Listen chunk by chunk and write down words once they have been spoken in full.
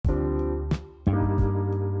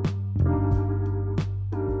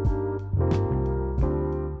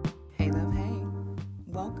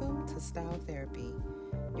Therapy,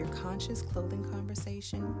 your conscious clothing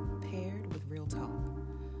conversation paired with real talk.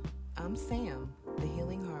 I'm Sam, the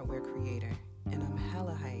healing hardware creator, and I'm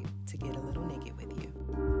hella hyped to get a little naked with you.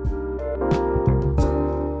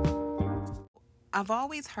 I've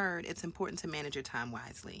always heard it's important to manage your time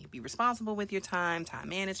wisely. Be responsible with your time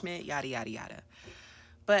management, yada, yada, yada.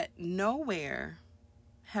 But nowhere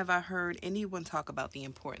have I heard anyone talk about the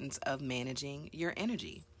importance of managing your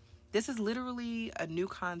energy. This is literally a new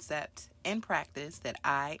concept and practice that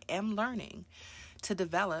I am learning to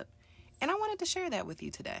develop, and I wanted to share that with you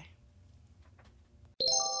today.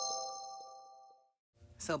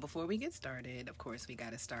 So before we get started, of course, we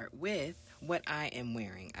got to start with what I am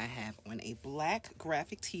wearing. I have on a black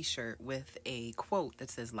graphic t-shirt with a quote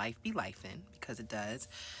that says, "Life be lifin'," because it does.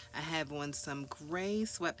 I have on some gray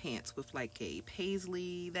sweatpants with like a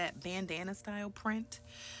paisley, that bandana style print.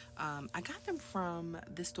 I got them from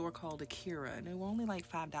this store called Akira, and they were only like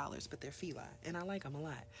 $5, but they're fila, and I like them a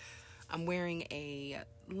lot. I'm wearing a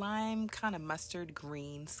lime kind of mustard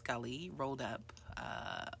green Scully rolled up.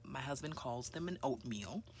 My husband calls them an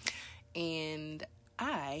oatmeal. And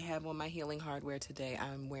I have on my healing hardware today,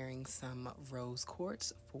 I'm wearing some rose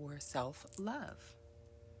quartz for self-love.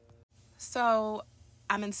 So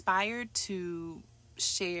I'm inspired to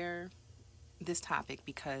share this topic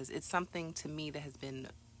because it's something to me that has been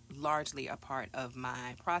largely a part of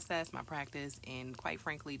my process, my practice, and quite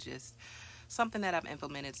frankly, just something that I've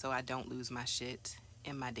implemented so I don't lose my shit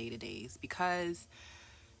in my day-to-days. Because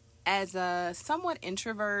as a somewhat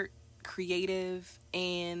introvert, creative,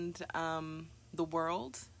 and the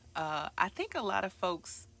world, I think a lot of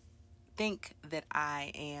folks think that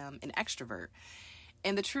I am an extrovert.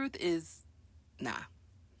 And the truth is,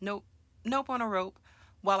 nope on a rope.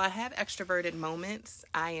 While I have extroverted moments,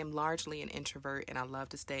 I am largely an introvert, and I love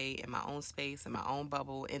to stay in my own space, in my own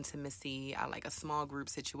bubble, intimacy. I like a small group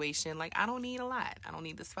situation. Like, I don't need a lot. I don't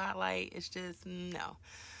need the spotlight. It's just, no.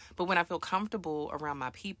 But when I feel comfortable around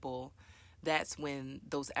my people, that's when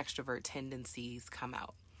those extrovert tendencies come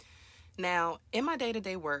out. Now, in my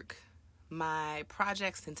day-to-day work, my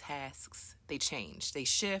projects and tasks, they change. They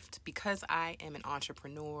shift because I am an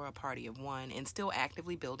entrepreneur, a party of one, and still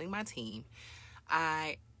actively building my team.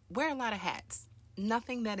 I wear a lot of hats.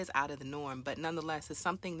 Nothing that is out of the norm, but nonetheless is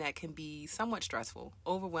something that can be somewhat stressful,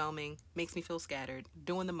 overwhelming, makes me feel scattered,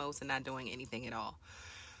 doing the most and not doing anything at all.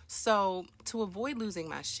 So to avoid losing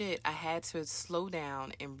my shit, I had to slow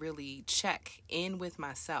down and really check in with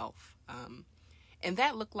myself. And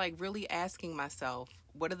that looked like really asking myself,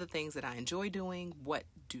 what are the things that I enjoy doing? What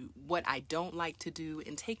I don't like to do,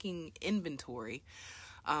 and taking inventory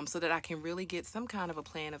so that I can really get some kind of a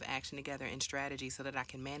plan of action together and strategy so that I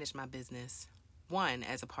can manage my business, one,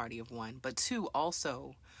 as a party of one, but two,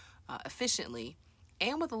 also efficiently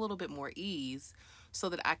and with a little bit more ease so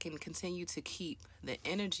that I can continue to keep the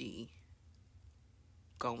energy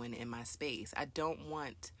going in my space. I don't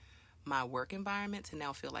want my work environment to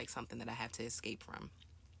now feel like something that I have to escape from.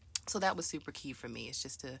 So that was super key for me. It's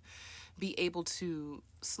just to be able to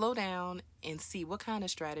slow down and see what kind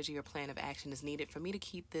of strategy or plan of action is needed for me to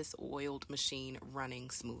keep this oiled machine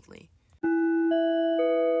running smoothly.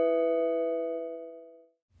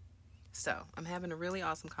 So I'm having a really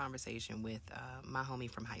awesome conversation with my homie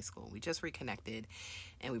from high school. We just reconnected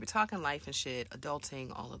and we were talking life and shit,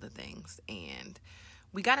 adulting, all of the things. And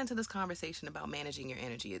we got into this conversation about managing your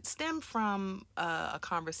energy. It stemmed from a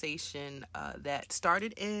conversation that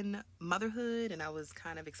started in motherhood, and I was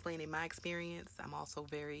kind of explaining my experience. I'm also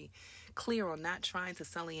very clear on not trying to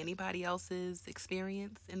sully anybody else's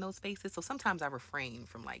experience in those spaces. So sometimes I refrain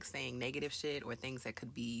from like saying negative shit or things that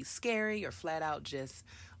could be scary or flat out just,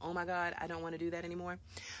 oh my God, I don't want to do that anymore.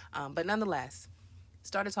 But nonetheless,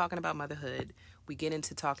 started talking about motherhood. We get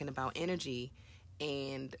into talking about energy.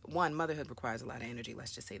 And one, motherhood requires a lot of energy,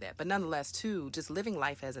 let's just say that. But nonetheless, two, just living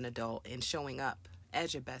life as an adult and showing up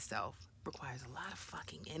as your best self requires a lot of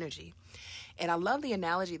fucking energy. And I love the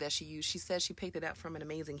analogy that she used. She said she picked it up from an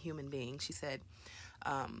amazing human being. She said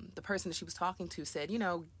the person that she was talking to said,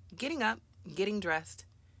 getting up, getting dressed,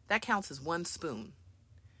 that counts as one spoon.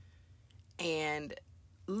 And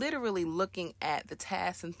literally looking at the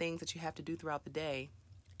tasks and things that you have to do throughout the day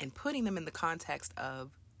and putting them in the context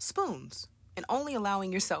of spoons. And only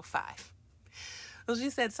allowing yourself 5. So she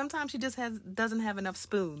said sometimes she just doesn't have enough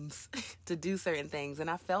spoons to do certain things. And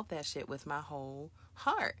I felt that shit with my whole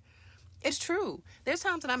heart. It's true. There's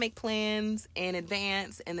times that I make plans in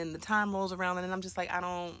advance and then the time rolls around and I'm just like, I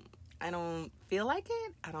don't feel like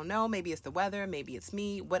it. I don't know. Maybe it's the weather. Maybe it's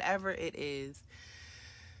me. Whatever it is,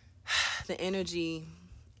 the energy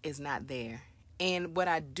is not there. And what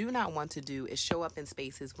I do not want to do is show up in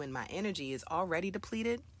spaces when my energy is already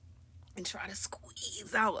depleted and try to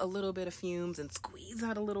squeeze out a little bit of fumes and squeeze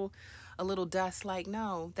out a little dust. Like,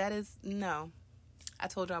 no, that is no. I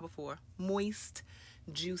told y'all before, moist,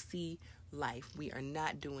 juicy life. We are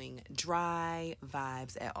not doing dry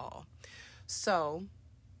vibes at all. So,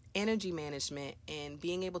 energy management and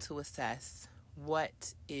being able to assess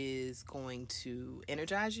what is going to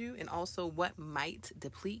energize you and also what might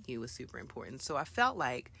deplete you is super important. So I felt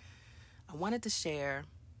like I wanted to share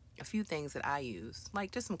a few things that I use,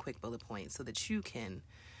 like just some quick bullet points so that you can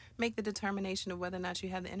make the determination of whether or not you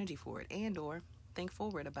have the energy for it and or think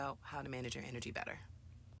forward about how to manage your energy better.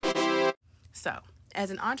 So,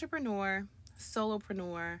 as an entrepreneur,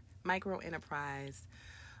 solopreneur, micro enterprise,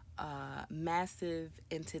 massive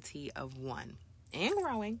entity of one and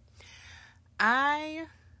growing, I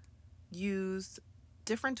use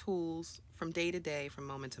different tools from day to day, from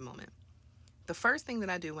moment to moment. The first thing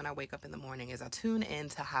that I do when I wake up in the morning is I tune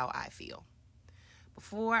into how I feel.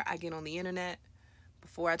 Before I get on the internet,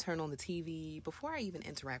 before I turn on the TV, before I even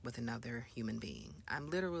interact with another human being, I'm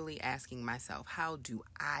literally asking myself, how do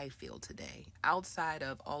I feel today? Outside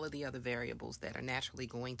of all of the other variables that are naturally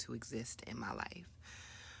going to exist in my life.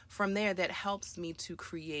 From there, that helps me to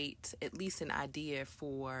create at least an idea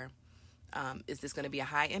for, is this going to be a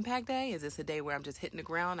high impact day? Is this a day where I'm just hitting the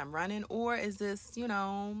ground, I'm running? Or is this,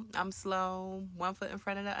 I'm slow, one foot in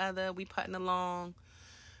front of the other, we putting along.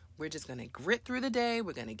 We're just going to grit through the day.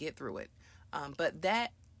 We're going to get through it. But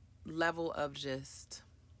that level of just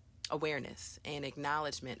awareness and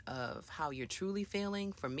acknowledgement of how you're truly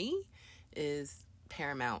feeling, for me, is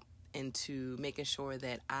paramount into making sure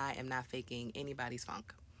that I am not faking anybody's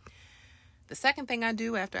funk. The second thing I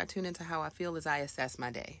do after I tune into how I feel is I assess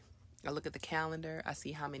my day. I look at the calendar. I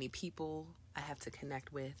see how many people I have to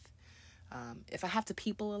connect with. If I have to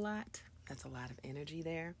people a lot, that's a lot of energy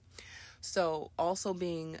there. So also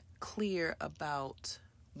being clear about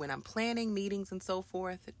when I'm planning meetings and so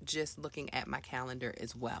forth, just looking at my calendar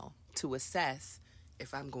as well to assess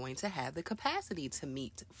if I'm going to have the capacity to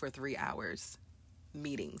meet for 3 hours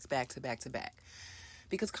meetings back to back to back.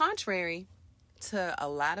 Because contrary to a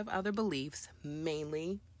lot of other beliefs,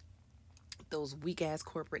 mainly those weak-ass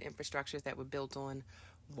corporate infrastructures that were built on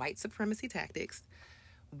white supremacy tactics,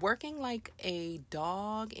 working like a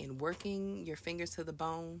dog and working your fingers to the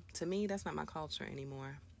bone, to me, that's not my culture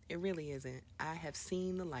anymore. It really isn't. I have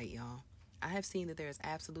seen the light, y'all. I have seen that there is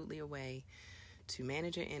absolutely a way to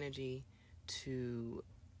manage your energy, to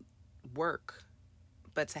work,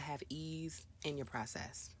 but to have ease in your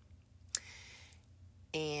process.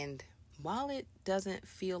 And while it doesn't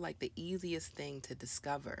feel like the easiest thing to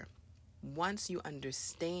discover, once you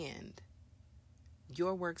understand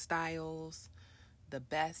your work styles, the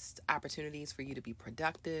best opportunities for you to be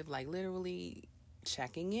productive, like literally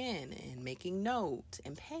checking in and making note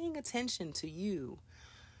and paying attention to you,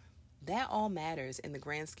 that all matters in the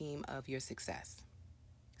grand scheme of your success.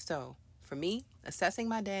 So for me, assessing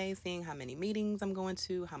my day, seeing how many meetings I'm going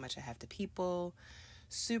to, how much I have to people,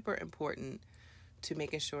 super important to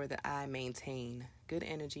making sure that I maintain good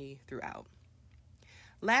energy throughout.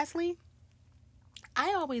 Lastly,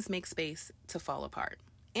 I always make space to fall apart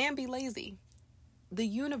and be lazy. The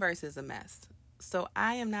universe is a mess, so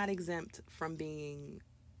I am not exempt from being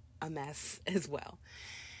a mess as well.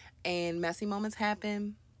 And messy moments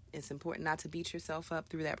happen. It's important not to beat yourself up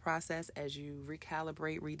through that process as you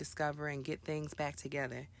recalibrate, rediscover, and get things back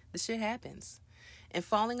together. The shit happens. And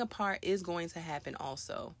falling apart is going to happen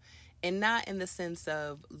also. And not in the sense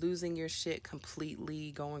of losing your shit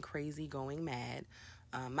completely, going crazy, going mad.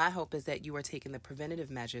 My hope is that you are taking the preventative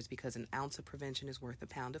measures because an ounce of prevention is worth a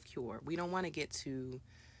pound of cure. We don't want to get to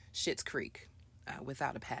Schitt's Creek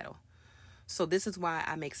without a paddle. So this is why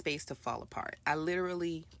I make space to fall apart. I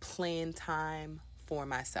literally plan time for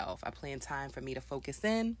myself. I plan time for me to focus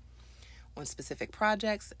in on specific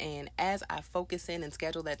projects. And as I focus in and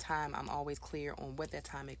schedule that time, I'm always clear on what that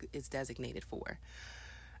time is designated for.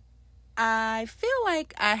 I feel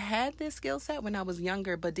like I had this skill set when I was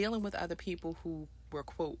younger, but dealing with other people who were,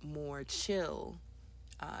 quote, more chill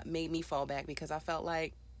made me fall back because I felt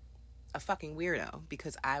like a fucking weirdo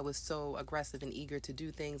because I was so aggressive and eager to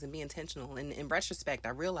do things and be intentional. And in retrospect, I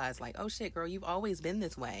realized like, oh shit, girl, you've always been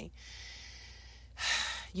this way.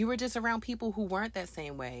 You were just around people who weren't that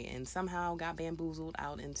same way and somehow got bamboozled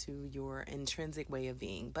out into your intrinsic way of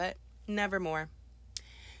being. But nevermore.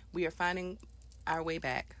 We are finding our way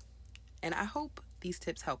back. And I hope these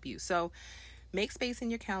tips help you. So make space in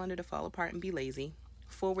your calendar to fall apart and be lazy.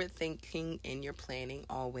 Forward thinking in your planning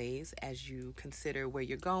always as you consider where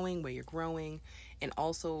you're going, where you're growing, and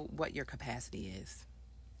also what your capacity is.